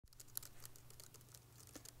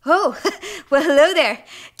Oh, well, hello there.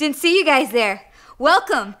 Didn't see you guys there.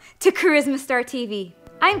 Welcome to Charisma.Star TV.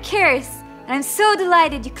 I'm Charis, and I'm so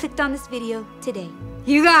delighted you clicked on this video today.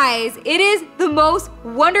 You guys, it is the most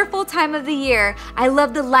wonderful time of the year. I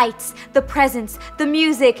love the lights, the presents, the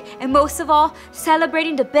music, and most of all,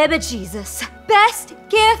 celebrating the baby Jesus. Best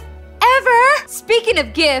gift ever! Speaking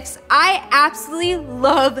of gifts, I absolutely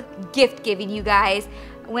love gift giving, you guys.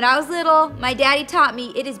 When I was little, my daddy taught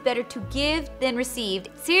me it is better to give than receive.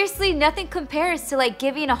 Seriously, nothing compares to like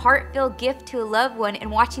giving a heart-filled gift to a loved one and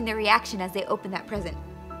watching their reaction as they open that present.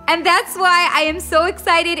 And that's why I am so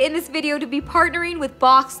excited in this video to be partnering with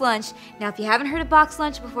Box Lunch. Now, if you haven't heard of Box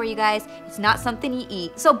Lunch before, you guys, it's not something you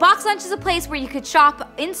eat. So Box Lunch is a place where you could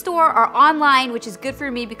shop in-store or online, which is good for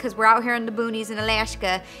me because we're out here in the boonies in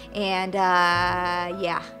Alaska, and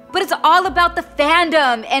yeah. But it's all about the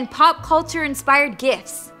fandom and pop culture inspired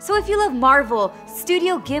gifts. So if you love Marvel,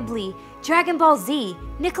 Studio Ghibli, Dragon Ball Z,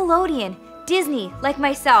 Nickelodeon, Disney, like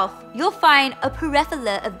myself, you'll find a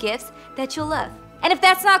plethora of gifts that you'll love. And if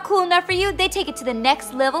that's not cool enough for you, they take it to the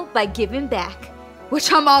next level by giving back,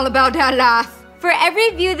 which I'm all about that life. For every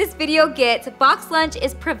view this video gets, Box Lunch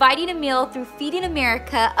is providing a meal through Feeding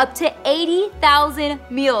America, up to 80,000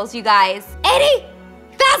 meals, you guys. 80,000!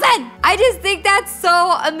 I just think that's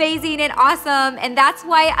so amazing and awesome, and that's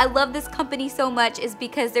why I love this company so much, is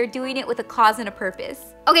because they're doing it with a cause and a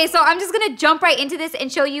purpose. Okay, so I'm just gonna jump right into this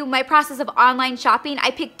and show you my process of online shopping.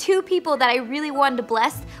 I picked 2 people that I really wanted to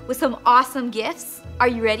bless with some awesome gifts. Are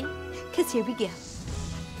you ready? Because here we go.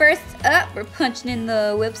 First up, we're punching in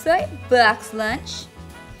the website, Box Lunch.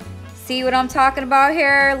 See what I'm talking about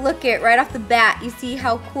here? Look it, right off the bat, you see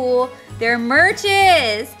how cool their merch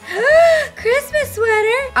is. Christmas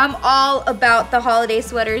sweater. I'm all about the holiday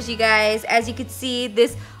sweaters, you guys. As you can see,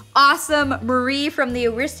 this awesome Marie from the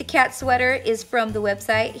Aristocat sweater is from the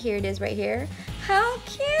website. Here it is right here. How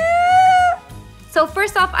cute. So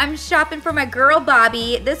first off, I'm shopping for my girl,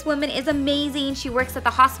 Bobby. This woman is amazing. She works at the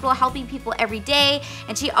hospital helping people every day,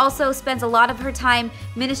 and she also spends a lot of her time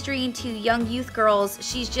ministering to young youth girls.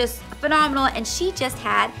 She's just phenomenal, and she just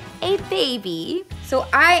had a baby. So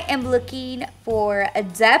I am looking for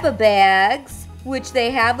diaper bags, which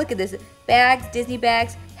they have. Look at this, bags, Disney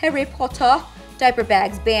bags, Harry Potter, diaper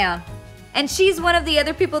bags, bam. And she's one of the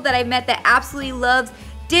other people that I met that absolutely loves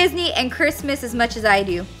Disney and Christmas as much as I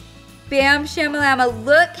do. Bam, shamalama,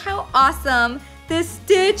 look how awesome this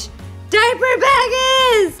Stitch diaper bag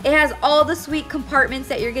is! It has all the sweet compartments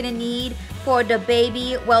that you're gonna need for the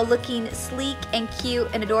baby while looking sleek and cute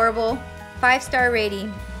and adorable. 5-star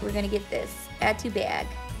rating, we're gonna get this, add to bag.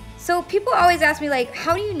 So people always ask me like,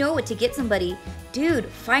 how do you know what to get somebody? Dude,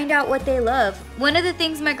 find out what they love. One of the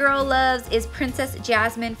things my girl loves is Princess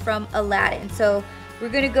Jasmine from Aladdin. So we're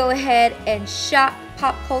gonna go ahead and shop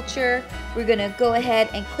pop culture. We're gonna go ahead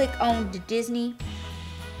and click on the Disney,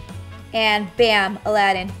 and bam,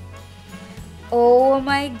 Aladdin. Oh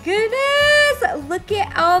my goodness, look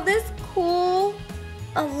at all this cool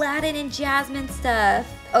Aladdin and Jasmine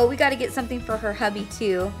stuff. Oh, we gotta get something for her hubby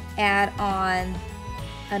too. Add on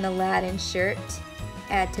an Aladdin shirt,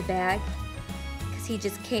 add to bag, because he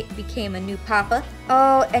just became a new papa.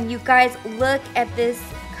 Oh, and you guys, look at this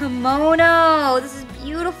kimono. This is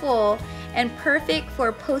beautiful and perfect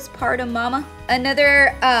for postpartum mama.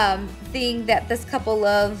 Another thing that this couple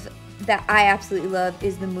love, that I absolutely love,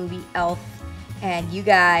 is the movie Elf. And you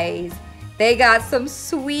guys, they got some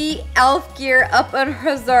sweet elf gear up on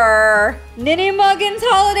her Ninny Muggins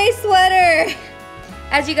holiday sweater.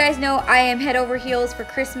 As you guys know, I am head over heels for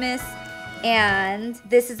Christmas, and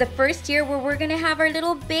this is the first year where we're gonna have our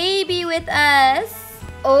little baby with us.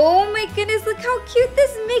 Oh my goodness, look how cute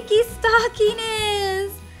this Mickey stocking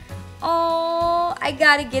is. Oh, I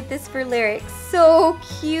gotta get this for Lyric. So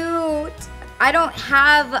cute. I don't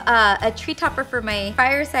have a tree topper for my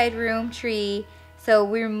fireside room tree, so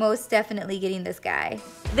we're most definitely getting this guy.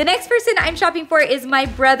 The next person I'm shopping for is my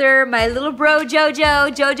brother, my little bro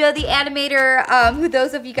Jojo the animator, who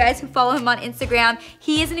those of you guys who follow him on Instagram,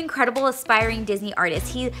 he is an incredible aspiring Disney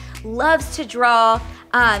artist. He loves to draw.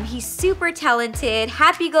 He's super talented,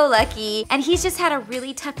 happy-go-lucky, and he's just had a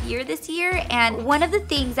really tough year this year, and one of the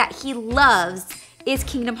things that he loves is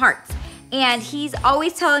Kingdom Hearts. And he's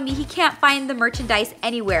always telling me he can't find the merchandise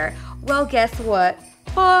anywhere. Well, guess what?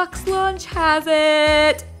 Box Lunch has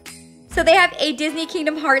it! So they have a Disney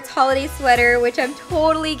Kingdom Hearts holiday sweater, which I'm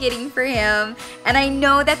totally getting for him. And I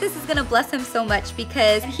know that this is gonna bless him so much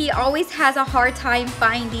because he always has a hard time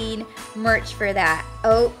finding merch for that.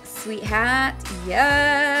 Oh, sweet hat,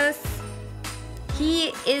 yes.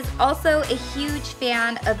 He is also a huge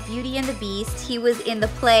fan of Beauty and the Beast. He was in the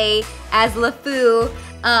play as LeFou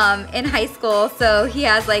in high school, so he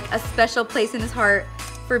has like a special place in his heart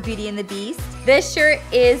for Beauty and the Beast. This shirt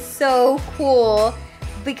is so cool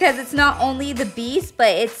because it's not only the Beast, but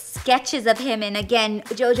it's sketches of him, and again,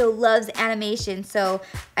 JoJo loves animation, so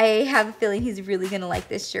I have a feeling he's really gonna like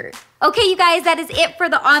this shirt. Okay, you guys, that is it for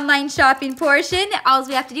the online shopping portion. All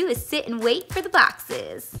we have to do is sit and wait for the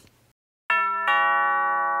boxes.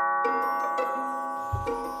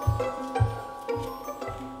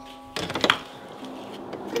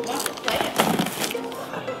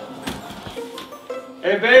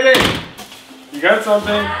 Hey, baby! You got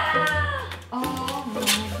something? Oh my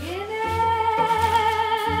goodness!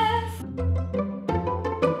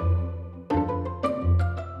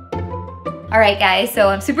 Alright guys, so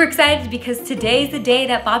I'm super excited because today's the day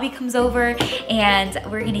that Bobby comes over and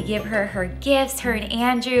we're gonna give her her gifts, her and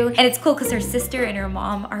Andrew. And it's cool because her sister and her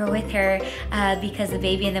mom are with her because the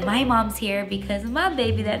baby, and then my mom's here because of my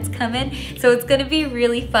baby that's coming. So it's gonna be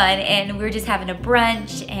really fun, and we're just having a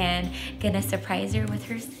brunch and gonna surprise her with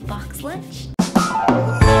her box lunch.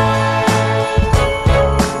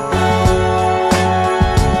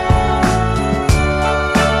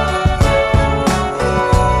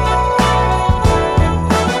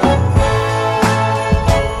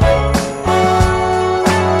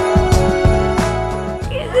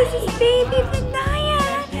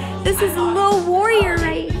 This is a little warrior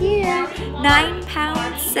right here. 9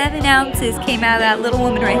 pounds, 7 ounces came out of that little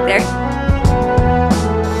woman right there.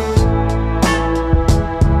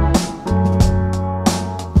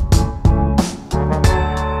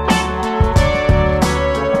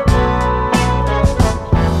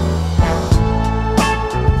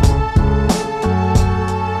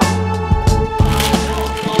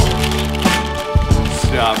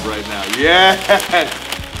 Stop right now. Yes!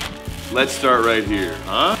 Let's start right here,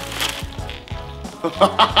 huh?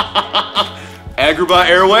 Agrabah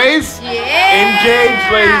Airways? Yeah!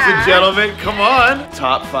 Engaged, ladies and gentlemen. Come on.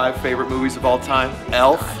 Top 5 favorite movies of all time.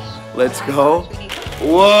 Elf. Let's go.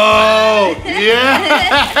 Whoa!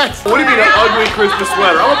 Yes! What do you mean an ugly Christmas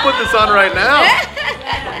sweater? I'm gonna put this on right now.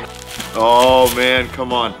 Oh man,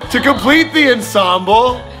 come on. To complete the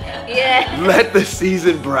ensemble, Yeah. let the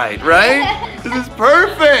season bright, right? This is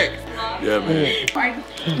perfect. Yeah, man.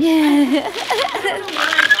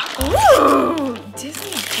 Ooh,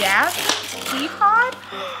 Disney Jazz teapot?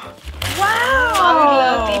 Wow! I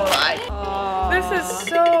love teapot. This is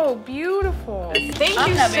so beautiful. Thank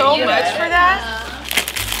you so much for that.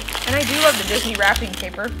 And I do love the Disney wrapping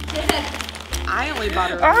paper. I only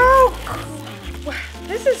bought her. Oh,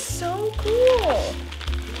 this is so cool.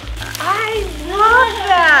 I love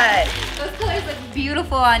that. Those colors look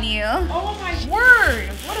beautiful on you. Oh my word.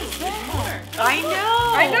 What is that? I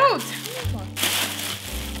know. I know.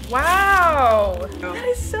 Wow. That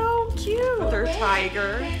is so cute. They're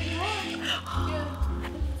tiger.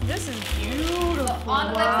 This is beautiful.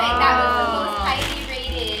 On the website, that was the most highly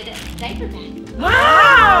rated diaper bag.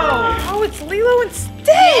 Wow. Oh, it's Lilo and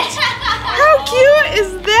Stitch. How cute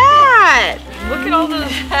is that? Look at all the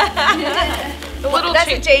little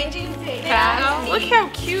That's a changing pads. Look how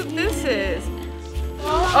cute this is.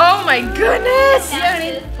 Oh my goodness.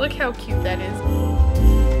 Look how cute that is.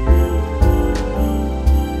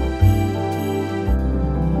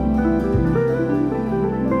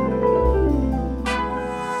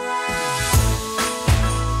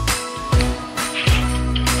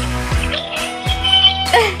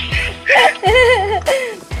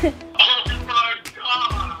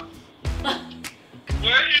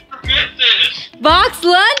 Box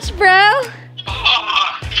lunch, bro.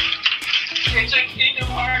 It's a Kingdom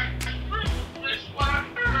Hearts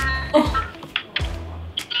sweater.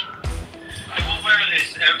 I will wear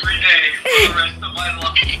this every day for the rest of my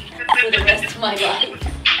life. For the rest of my life.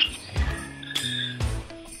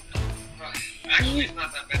 Actually, it's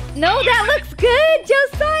not that bad. No, that looks good,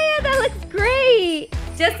 Josiah. That looks great.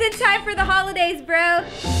 Just in time for the holidays, bro.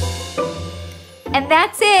 And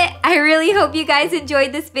that's it. I really hope you guys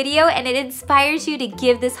enjoyed this video and it inspires you to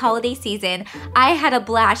give this holiday season. I had a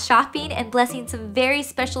blast shopping and blessing some very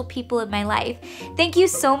special people in my life. Thank you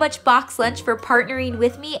so much, Box Lunch, for partnering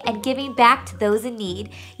with me and giving back to those in need.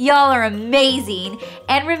 Y'all are amazing.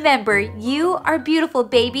 And remember, you are beautiful,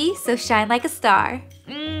 baby, so shine like a star.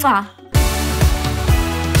 Mwah.